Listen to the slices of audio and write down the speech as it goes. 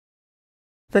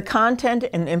The content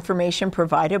and information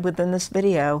provided within this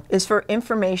video is for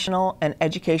informational and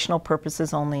educational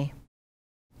purposes only.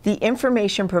 The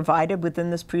information provided within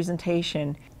this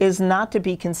presentation is not to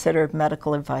be considered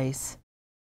medical advice.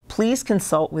 Please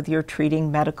consult with your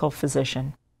treating medical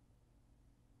physician.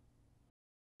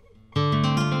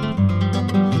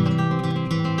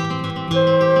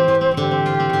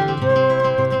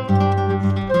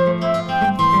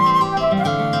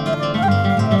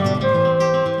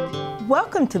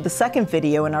 Welcome to the second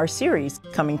video in our series,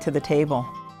 Coming to the Table.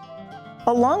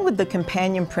 Along with the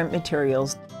companion print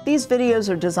materials, these videos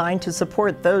are designed to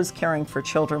support those caring for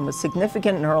children with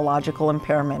significant neurological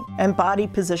impairment and body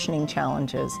positioning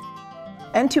challenges,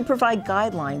 and to provide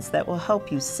guidelines that will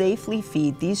help you safely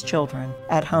feed these children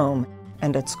at home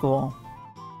and at school.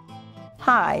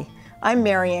 Hi, I'm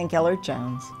Mary Ann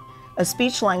Gellert-Jones, a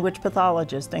speech-language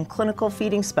pathologist and clinical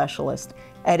feeding specialist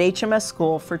at HMS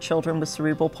School for Children with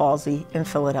Cerebral Palsy in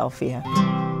Philadelphia.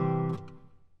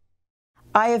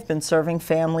 I have been serving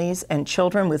families and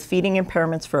children with feeding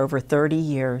impairments for over 30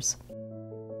 years.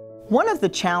 One of the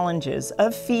challenges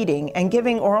of feeding and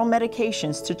giving oral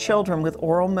medications to children with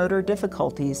oral motor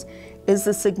difficulties is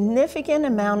the significant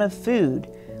amount of food,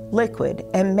 liquid,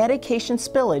 and medication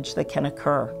spillage that can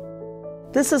occur.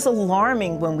 This is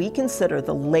alarming when we consider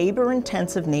the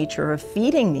labor-intensive nature of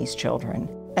feeding these children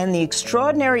and the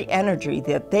extraordinary energy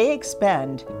that they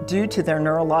expend due to their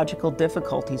neurological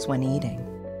difficulties when eating.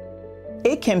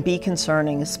 It can be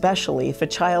concerning, especially if a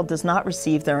child does not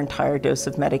receive their entire dose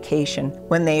of medication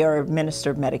when they are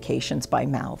administered medications by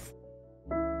mouth.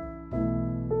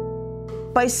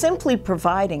 By simply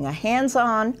providing a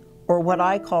hands-on, or what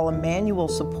I call a manual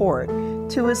support,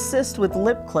 to assist with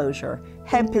lip closure,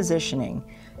 head positioning,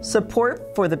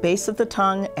 support for the base of the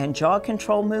tongue, and jaw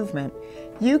control movement,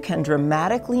 you can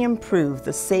dramatically improve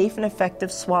the safe and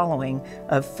effective swallowing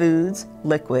of foods,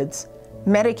 liquids,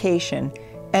 medication,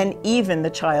 and even the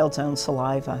child's own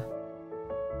saliva.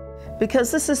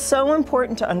 Because this is so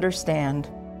important to understand,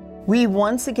 we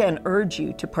once again urge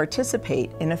you to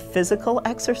participate in a physical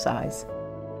exercise.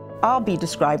 I'll be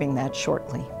describing that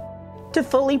shortly. To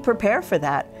fully prepare for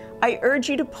that, I urge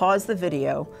you to pause the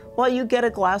video while you get a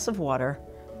glass of water,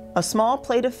 a small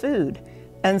plate of food,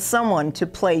 and someone to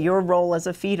play your role as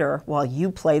a feeder while you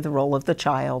play the role of the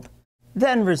child.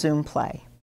 Then resume play.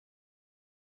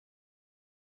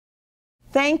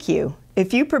 Thank you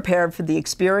if you prepared for the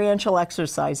experiential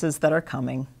exercises that are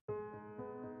coming.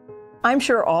 I'm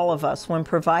sure all of us, when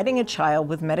providing a child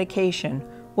with medication,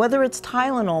 whether it's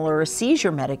Tylenol or a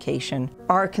seizure medication,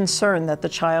 are concerned that the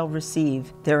child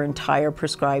receive their entire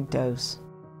prescribed dose.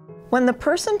 When the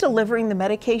person delivering the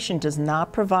medication does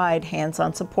not provide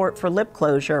hands-on support for lip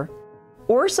closure,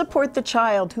 or support the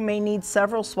child who may need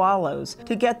several swallows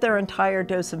to get their entire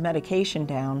dose of medication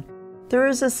down, there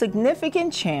is a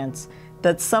significant chance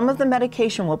that some of the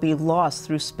medication will be lost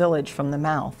through spillage from the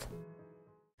mouth.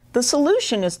 The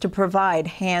solution is to provide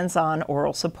hands-on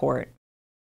oral support.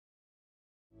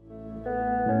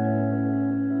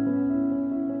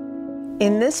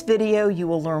 In this video, you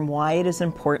will learn why it is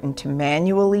important to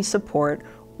manually support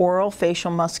oral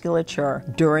facial musculature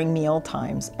during meal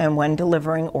times and when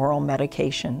delivering oral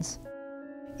medications.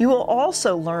 You will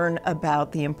also learn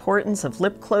about the importance of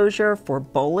lip closure for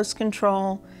bolus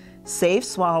control, safe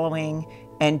swallowing,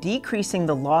 and decreasing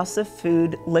the loss of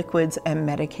food, liquids, and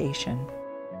medication.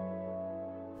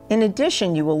 In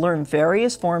addition, you will learn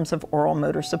various forms of oral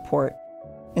motor support,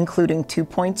 including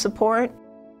 2-point support,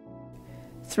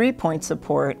 3-point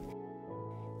support,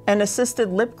 and assisted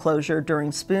lip closure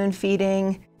during spoon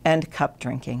feeding and cup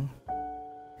drinking.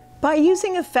 By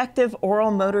using effective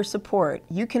oral motor support,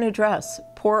 you can address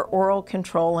poor oral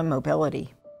control and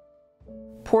mobility,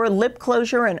 poor lip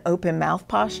closure and open mouth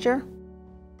posture,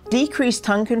 decreased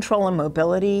tongue control and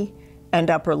mobility, and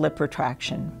upper lip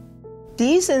retraction.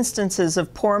 These instances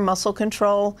of poor muscle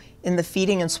control in the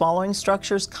feeding and swallowing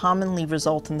structures commonly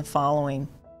result in the following: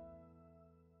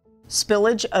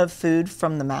 spillage of food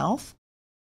from the mouth,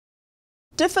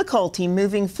 difficulty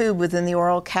moving food within the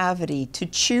oral cavity to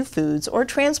chew foods or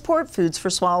transport foods for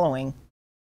swallowing,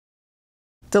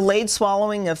 delayed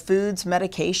swallowing of foods,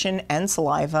 medication, and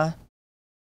saliva,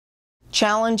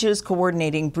 challenges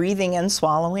coordinating breathing and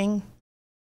swallowing,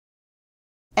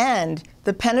 and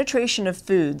the penetration of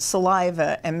food,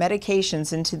 saliva, and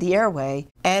medications into the airway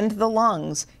and the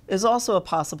lungs is also a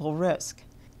possible risk.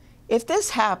 If this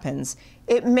happens,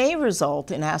 it may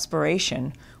result in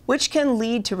aspiration, which can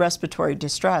lead to respiratory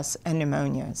distress and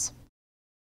pneumonias.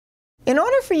 In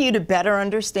order for you to better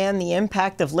understand the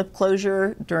impact of lip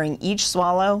closure during each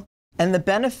swallow and the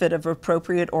benefit of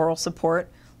appropriate oral support,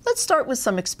 let's start with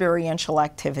some experiential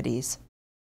activities.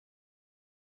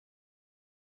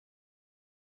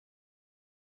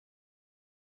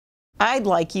 I'd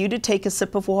like you to take a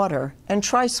sip of water and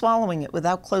try swallowing it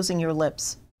without closing your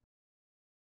lips.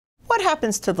 What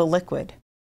happens to the liquid?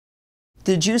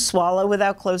 Did you swallow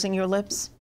without closing your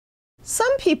lips?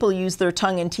 Some people use their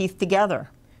tongue and teeth together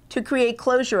to create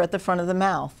closure at the front of the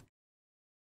mouth.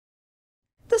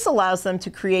 This allows them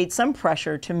to create some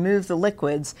pressure to move the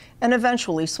liquids and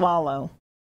eventually swallow,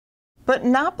 but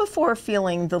not before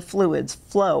feeling the fluids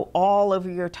flow all over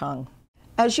your tongue.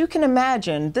 As you can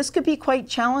imagine, this could be quite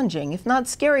challenging, if not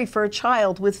scary, for a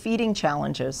child with feeding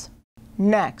challenges.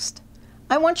 Next,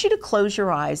 I want you to close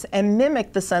your eyes and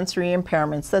mimic the sensory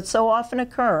impairments that so often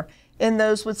occur in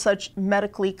those with such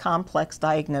medically complex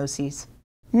diagnoses.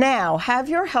 Now, have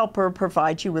your helper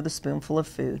provide you with a spoonful of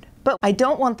food, but I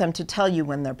don't want them to tell you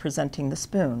when they're presenting the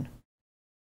spoon.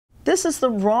 This is the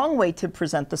wrong way to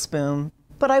present the spoon,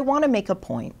 but I want to make a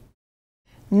point.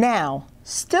 Now,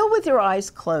 still with your eyes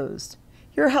closed,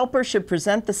 your helper should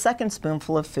present the second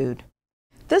spoonful of food.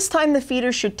 This time the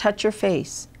feeder should touch your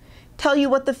face, tell you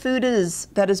what the food is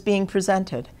that is being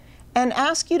presented, and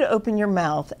ask you to open your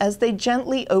mouth as they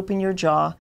gently open your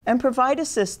jaw and provide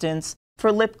assistance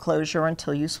for lip closure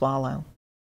until you swallow.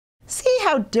 See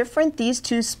how different these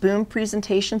two spoon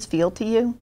presentations feel to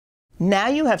you? Now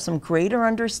you have some greater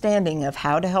understanding of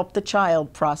how to help the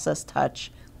child process touch,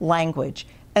 language,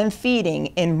 and feeding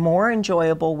in more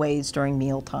enjoyable ways during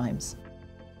meal times.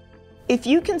 If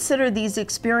you consider these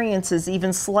experiences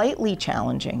even slightly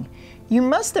challenging, you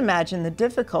must imagine the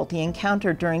difficulty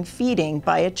encountered during feeding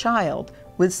by a child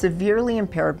with severely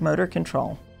impaired motor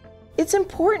control. It's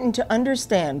important to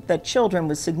understand that children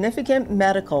with significant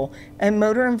medical and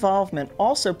motor involvement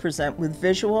also present with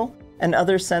visual and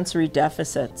other sensory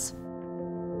deficits.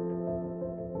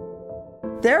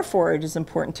 Therefore, it is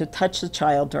important to touch the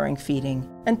child during feeding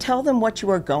and tell them what you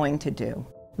are going to do,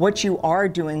 what you are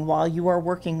doing while you are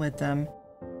working with them,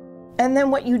 and then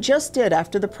what you just did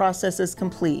after the process is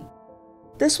complete.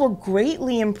 This will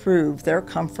greatly improve their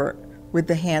comfort with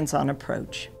the hands-on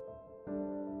approach.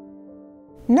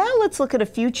 Now let's look at a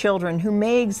few children who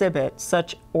may exhibit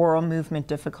such oral movement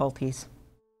difficulties.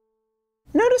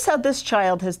 Notice how this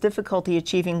child has difficulty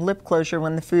achieving lip closure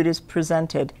when the food is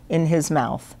presented in his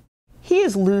mouth. He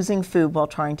is losing food while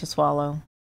trying to swallow.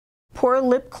 Poor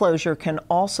lip closure can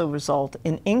also result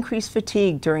in increased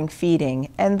fatigue during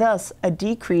feeding and thus a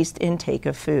decreased intake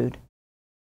of food.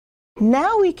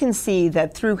 Now we can see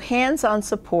that through hands-on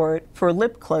support for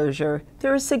lip closure,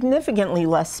 there is significantly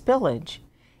less spillage.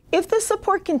 If this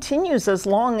support continues as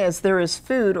long as there is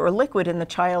food or liquid in the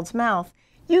child's mouth,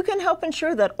 you can help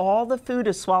ensure that all the food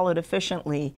is swallowed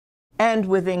efficiently and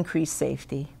with increased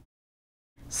safety.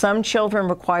 Some children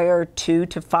require 2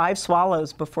 to 5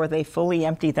 swallows before they fully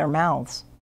empty their mouths.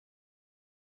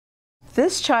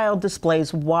 This child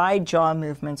displays wide jaw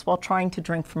movements while trying to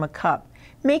drink from a cup,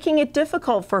 making it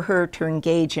difficult for her to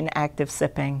engage in active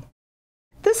sipping.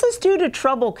 This is due to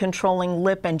trouble controlling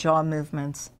lip and jaw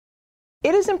movements.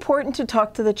 It is important to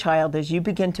talk to the child as you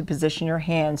begin to position your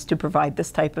hands to provide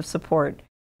this type of support,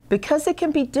 because it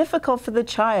can be difficult for the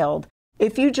child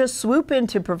if you just swoop in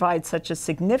to provide such a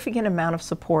significant amount of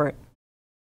support.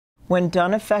 When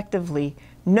done effectively,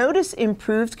 notice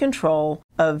improved control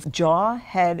of jaw,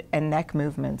 head, and neck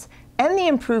movements, and the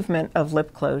improvement of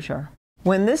lip closure.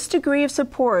 When this degree of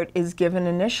support is given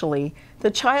initially, the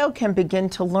child can begin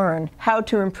to learn how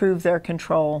to improve their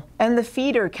control, and the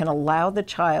feeder can allow the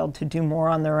child to do more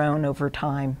on their own over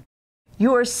time.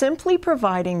 You are simply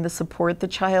providing the support the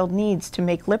child needs to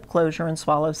make lip closure and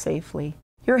swallow safely.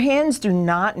 Your hands do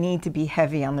not need to be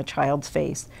heavy on the child's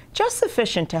face, just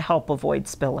sufficient to help avoid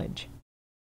spillage.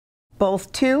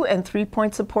 Both 2- and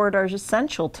 3-point support are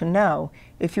essential to know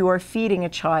if you are feeding a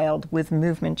child with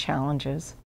movement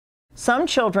challenges. Some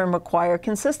children require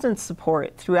consistent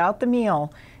support throughout the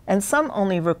meal, and some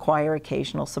only require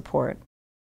occasional support.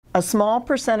 A small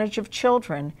percentage of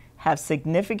children have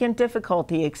significant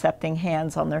difficulty accepting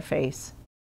hands on their face.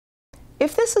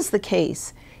 If this is the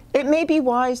case, it may be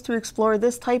wise to explore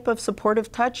this type of supportive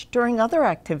touch during other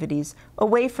activities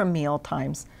away from meal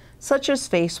times, such as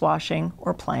face washing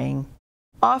or playing.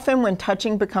 Often when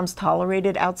touching becomes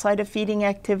tolerated outside of feeding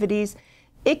activities,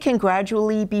 it can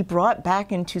gradually be brought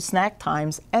back into snack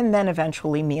times and then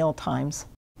eventually meal times.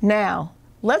 Now,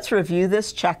 let's review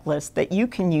this checklist that you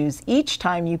can use each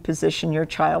time you position your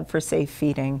child for safe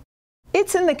feeding.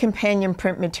 It's in the companion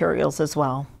print materials as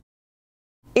well.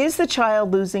 Is the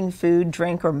child losing food,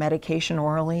 drink, or medication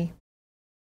orally?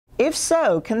 If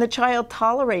so, can the child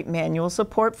tolerate manual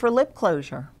support for lip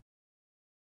closure?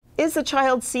 Is the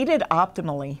child seated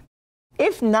optimally?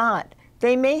 If not,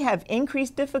 they may have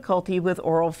increased difficulty with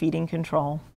oral feeding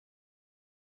control.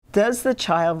 Does the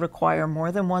child require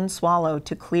more than one swallow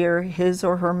to clear his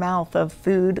or her mouth of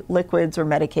food, liquids, or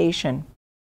medication?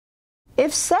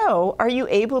 If so, are you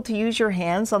able to use your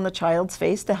hands on the child's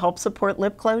face to help support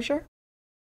lip closure?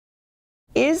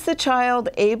 Is the child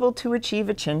able to achieve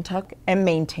a chin tuck and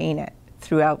maintain it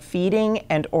throughout feeding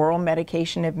and oral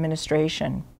medication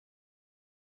administration?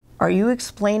 Are you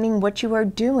explaining what you are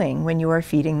doing when you are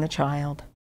feeding the child?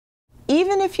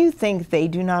 Even if you think they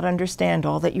do not understand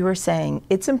all that you are saying,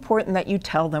 it's important that you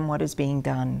tell them what is being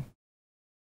done.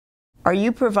 Are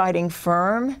you providing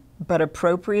firm but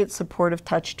appropriate supportive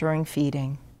touch during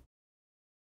feeding?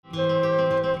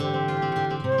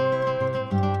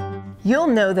 You'll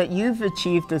know that you've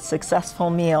achieved a successful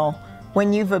meal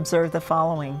when you've observed the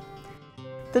following.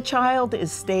 The child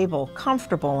is stable,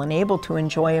 comfortable, and able to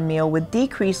enjoy a meal with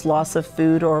decreased loss of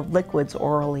food or liquids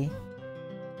orally.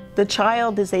 The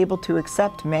child is able to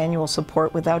accept manual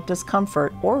support without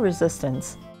discomfort or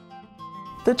resistance.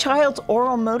 The child's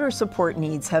oral motor support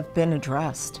needs have been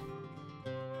addressed.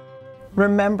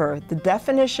 Remember, the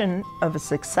definition of a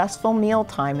successful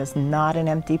mealtime is not an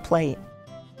empty plate.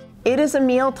 It is a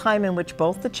mealtime in which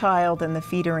both the child and the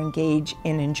feeder engage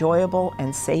in enjoyable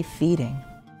and safe feeding.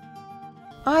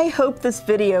 I hope this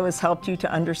video has helped you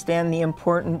to understand the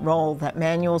important role that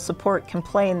manual support can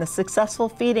play in the successful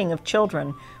feeding of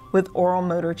children with oral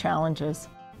motor challenges.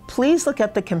 Please look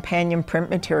at the companion print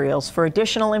materials for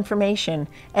additional information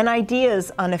and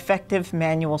ideas on effective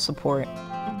manual support.